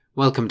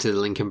Welcome to the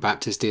Lincoln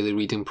Baptist Daily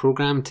Reading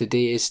Programme.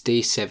 Today is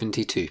day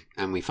 72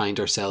 and we find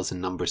ourselves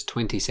in Numbers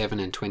 27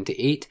 and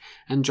 28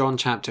 and John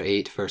chapter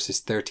 8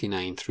 verses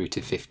 39 through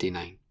to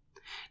 59.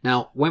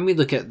 Now, when we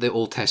look at the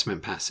Old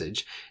Testament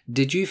passage,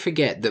 did you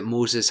forget that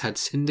Moses had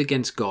sinned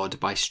against God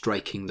by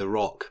striking the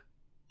rock?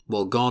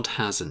 Well, God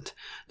hasn't.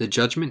 The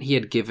judgment he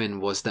had given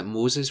was that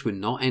Moses would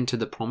not enter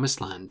the promised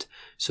land,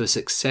 so a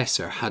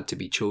successor had to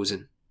be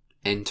chosen.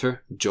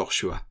 Enter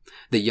Joshua,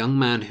 the young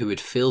man who would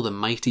fill the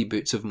mighty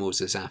boots of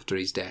Moses after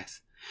his death.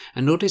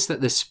 And notice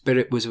that the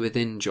Spirit was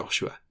within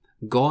Joshua.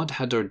 God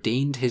had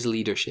ordained his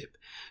leadership.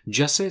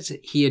 Just as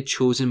he had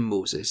chosen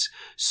Moses,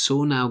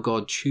 so now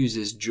God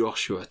chooses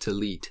Joshua to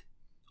lead.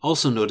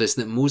 Also notice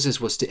that Moses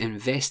was to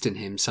invest in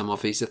him some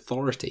of his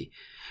authority.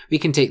 We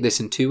can take this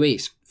in two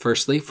ways.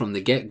 Firstly, from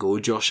the get-go,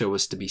 Joshua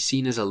was to be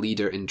seen as a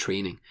leader in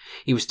training.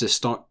 He was to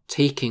start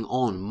taking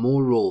on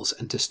more roles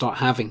and to start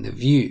having the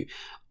view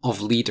of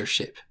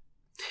leadership.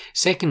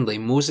 Secondly,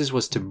 Moses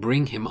was to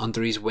bring him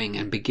under his wing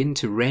and begin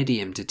to ready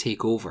him to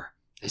take over.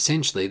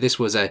 Essentially, this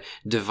was a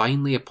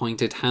divinely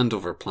appointed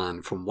handover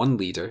plan from one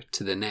leader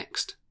to the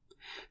next.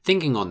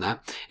 Thinking on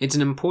that, it's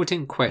an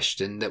important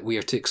question that we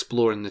are to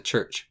explore in the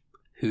church.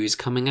 Who is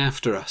coming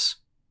after us?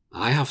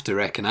 I have to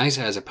recognize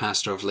as a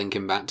pastor of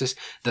Lincoln Baptist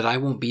that I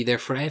won't be there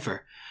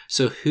forever.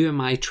 So who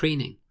am I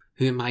training?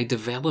 Who am I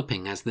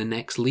developing as the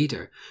next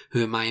leader?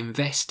 Who am I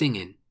investing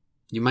in?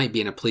 You might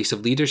be in a place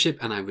of leadership,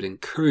 and I would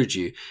encourage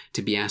you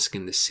to be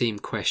asking the same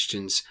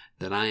questions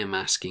that I am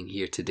asking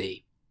here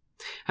today.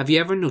 Have you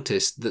ever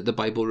noticed that the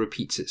Bible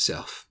repeats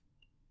itself?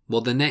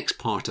 Well, the next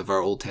part of our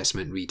Old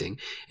Testament reading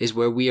is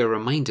where we are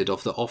reminded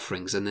of the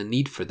offerings and the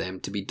need for them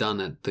to be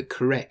done at the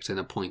correct and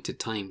appointed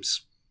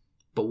times.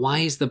 But why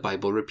is the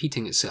Bible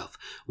repeating itself?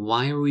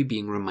 Why are we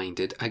being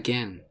reminded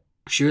again?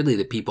 Surely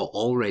the people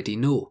already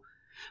know.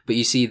 But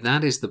you see,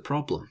 that is the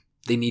problem.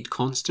 They need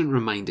constant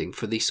reminding,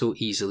 for they so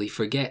easily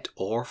forget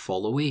or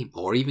fall away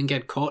or even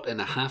get caught in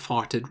a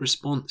half-hearted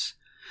response.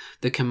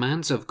 The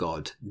commands of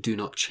God do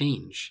not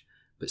change,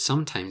 but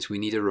sometimes we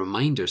need a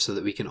reminder so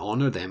that we can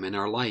honour them in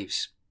our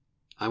lives.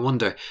 I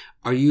wonder,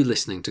 are you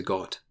listening to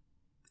God?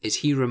 Is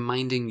he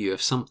reminding you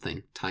of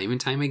something time and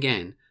time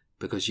again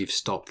because you've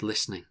stopped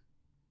listening?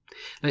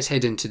 Let's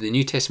head into the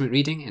New Testament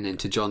reading and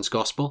into John's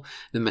Gospel.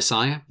 The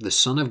Messiah, the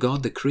Son of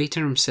God, the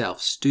Creator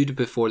himself, stood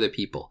before the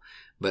people,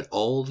 but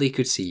all they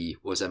could see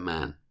was a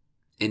man.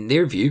 In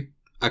their view,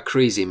 a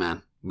crazy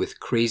man with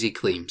crazy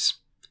claims.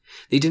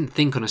 They didn't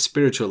think on a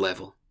spiritual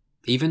level.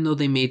 Even though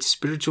they made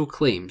spiritual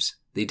claims,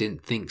 they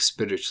didn't think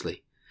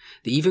spiritually.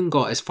 They even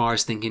got as far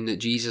as thinking that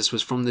Jesus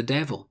was from the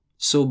devil.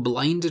 So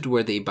blinded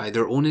were they by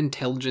their own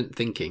intelligent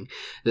thinking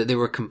that they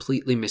were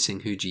completely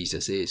missing who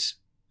Jesus is.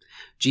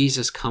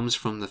 Jesus comes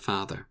from the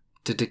Father.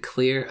 To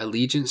declare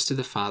allegiance to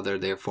the Father,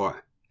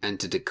 therefore, and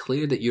to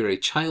declare that you're a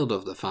child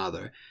of the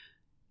Father,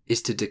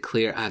 is to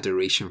declare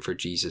adoration for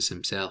Jesus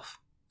himself.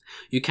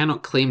 You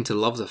cannot claim to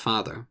love the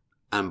Father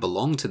and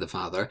belong to the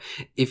Father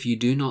if you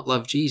do not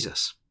love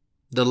Jesus.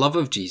 The love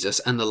of Jesus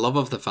and the love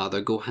of the Father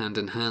go hand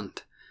in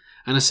hand.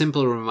 And a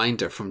simple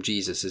reminder from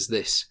Jesus is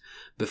this: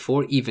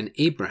 before even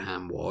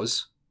Abraham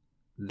was,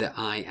 the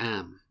I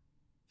am.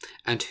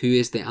 And who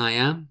is the I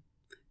am?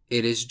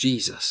 It is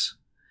Jesus.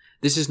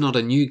 This is not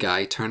a new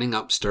guy turning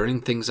up,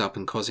 stirring things up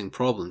and causing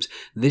problems.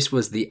 This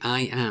was the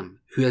I am,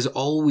 who has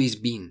always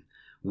been,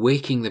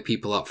 waking the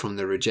people up from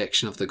the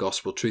rejection of the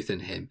gospel truth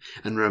in him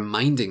and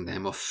reminding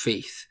them of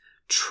faith,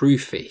 true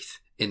faith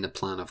in the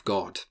plan of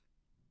God.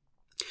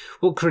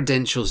 What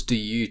credentials do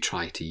you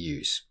try to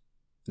use?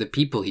 The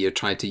people here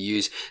tried to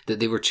use that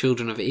they were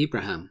children of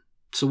Abraham.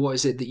 So what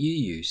is it that you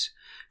use?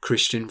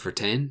 Christian for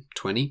 10,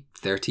 20,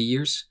 30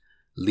 years?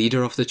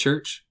 Leader of the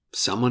church?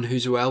 Someone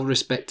who's well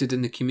respected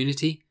in the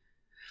community?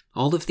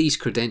 All of these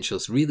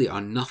credentials really are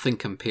nothing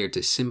compared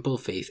to simple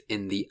faith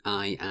in the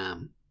I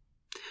am.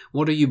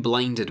 What are you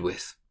blinded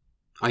with?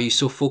 Are you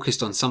so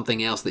focused on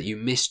something else that you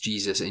miss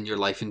Jesus in your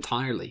life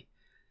entirely?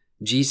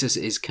 Jesus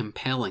is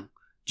compelling.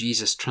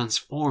 Jesus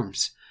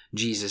transforms.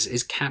 Jesus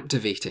is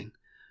captivating.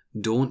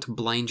 Don't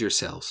blind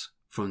yourselves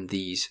from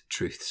these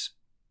truths.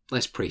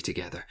 Let's pray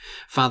together.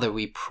 Father,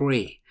 we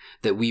pray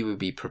that we would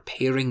be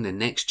preparing the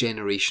next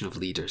generation of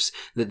leaders,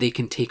 that they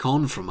can take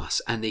on from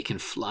us and they can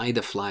fly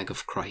the flag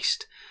of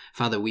Christ.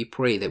 Father, we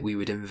pray that we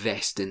would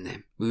invest in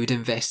them. We would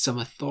invest some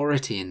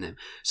authority in them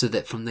so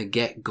that from the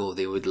get-go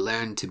they would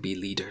learn to be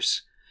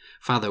leaders.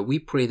 Father, we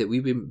pray that we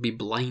wouldn't be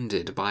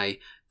blinded by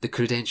the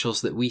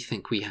credentials that we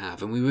think we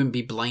have, and we wouldn't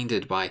be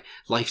blinded by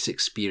life's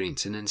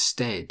experience, and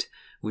instead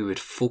we would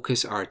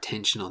focus our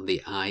attention on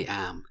the I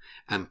am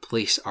and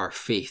place our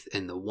faith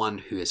in the one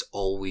who has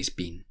always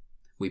been.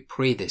 We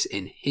pray this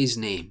in his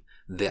name,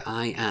 the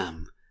I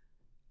am.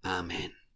 Amen.